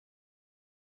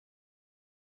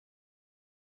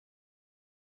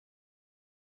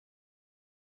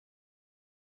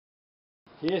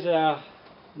Here's our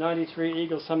 93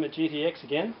 Eagle Summit GTX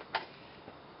again.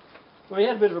 We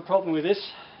had a bit of a problem with this.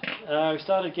 We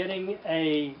started getting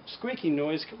a squeaking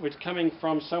noise which coming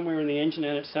from somewhere in the engine,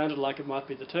 and it sounded like it might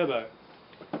be the turbo.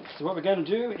 So what we're going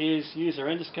to do is use our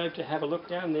endoscope to have a look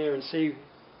down there and see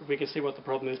if we can see what the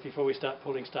problem is before we start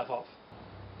pulling stuff off.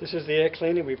 This is the air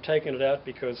cleaner. We've taken it out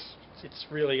because it's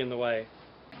really in the way.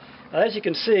 As you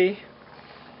can see,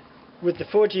 with the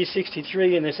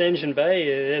 4G63 in this engine bay,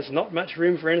 there's not much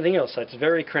room for anything else, so it's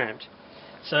very cramped.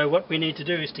 So what we need to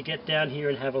do is to get down here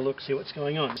and have a look, see what's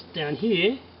going on. Down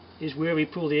here is where we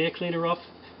pull the air cleaner off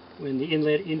when the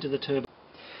inlet into the turbo.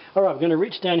 Alright, I'm going to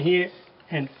reach down here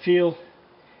and feel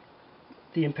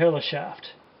the impeller shaft.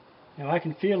 Now I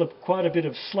can feel quite a bit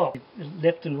of slop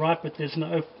left and right, but there's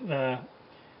no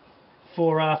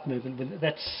fore-aft movement, but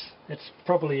that's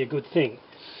probably a good thing.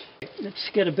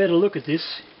 Let's get a better look at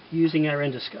this using our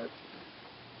endoscope.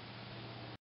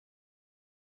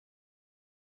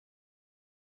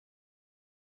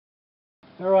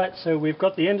 Alright, so we've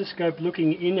got the endoscope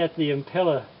looking in at the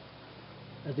impeller,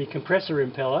 at the compressor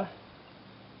impeller,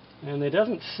 and there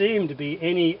doesn't seem to be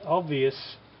any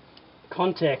obvious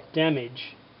contact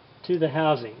damage to the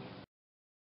housing.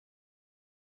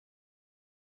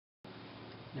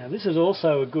 Now this is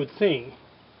also a good thing,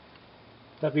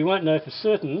 but we won't know for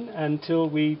certain until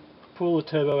we pull the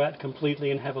turbo out completely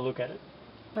and have a look at it.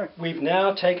 Right, we've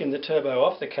now taken the turbo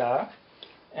off the car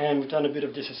and we've done a bit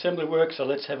of disassembly work, so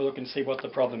let's have a look and see what the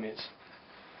problem is.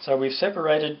 So we've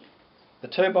separated the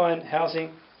turbine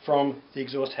housing from the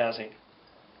exhaust housing.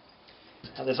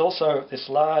 Now there's also this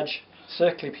large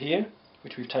circlip here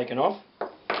which we've taken off,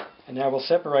 and now we'll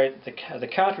separate the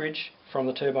cartridge from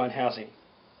the turbine housing.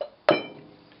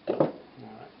 Alright.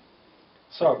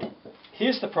 So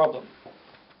here's the problem.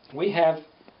 We have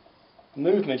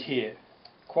movement here,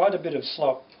 quite a bit of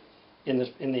slop in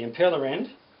the impeller end,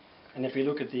 and if we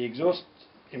look at the exhaust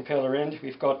impeller end,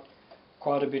 we've got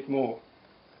quite a bit more.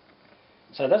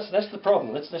 So that's the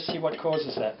problem. Let's see what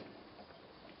causes that.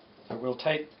 So we'll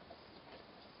take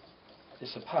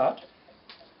this apart.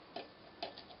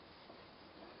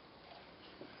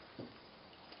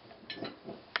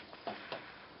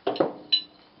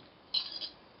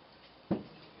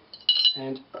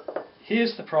 And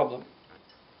here's the problem.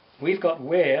 We've got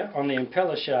wear on the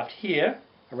impeller shaft here,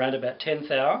 around about 10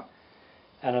 thou,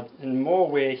 and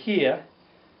more wear here.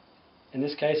 In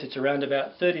this case it's around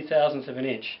about 30 thousandths of an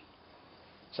inch.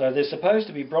 So there's supposed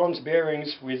to be bronze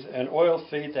bearings with an oil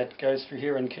feed that goes through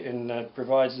here and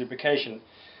provides lubrication.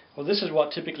 Well, this is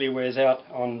what typically wears out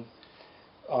on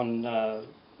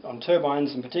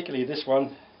turbines, and particularly this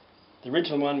one. The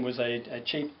original one was a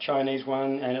cheap Chinese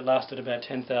one, and it lasted about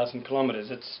 10,000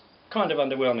 kilometers. It's kind of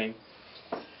underwhelming.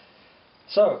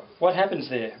 So, what happens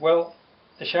there? Well,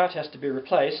 the shaft has to be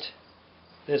replaced.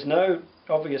 There's no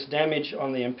obvious damage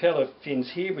on the impeller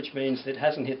fins here, which means that it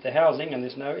hasn't hit the housing, and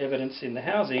there's no evidence in the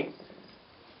housing,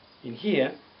 in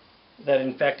here, that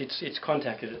in fact it's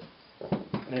contacted it.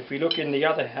 And if we look in the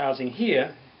other housing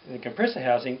here, in the compressor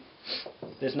housing,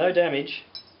 there's no damage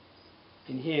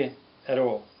in here at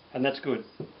all, and that's good.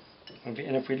 And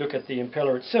if we look at the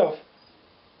impeller itself,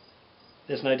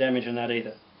 there's no damage in that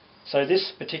either. So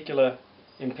this particular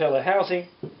impeller housing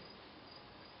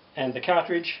and the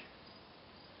cartridge,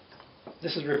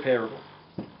 this is repairable.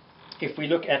 If we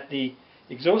look at the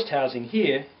exhaust housing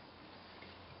here,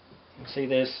 you'll see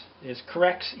there's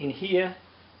cracks in here,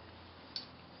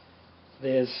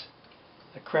 there's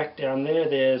a crack down there,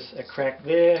 there's a crack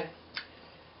there,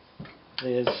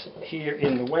 there's here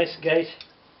in the wastegate,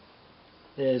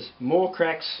 there's more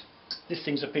cracks. This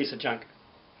thing's a piece of junk.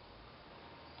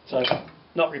 So,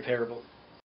 not repairable.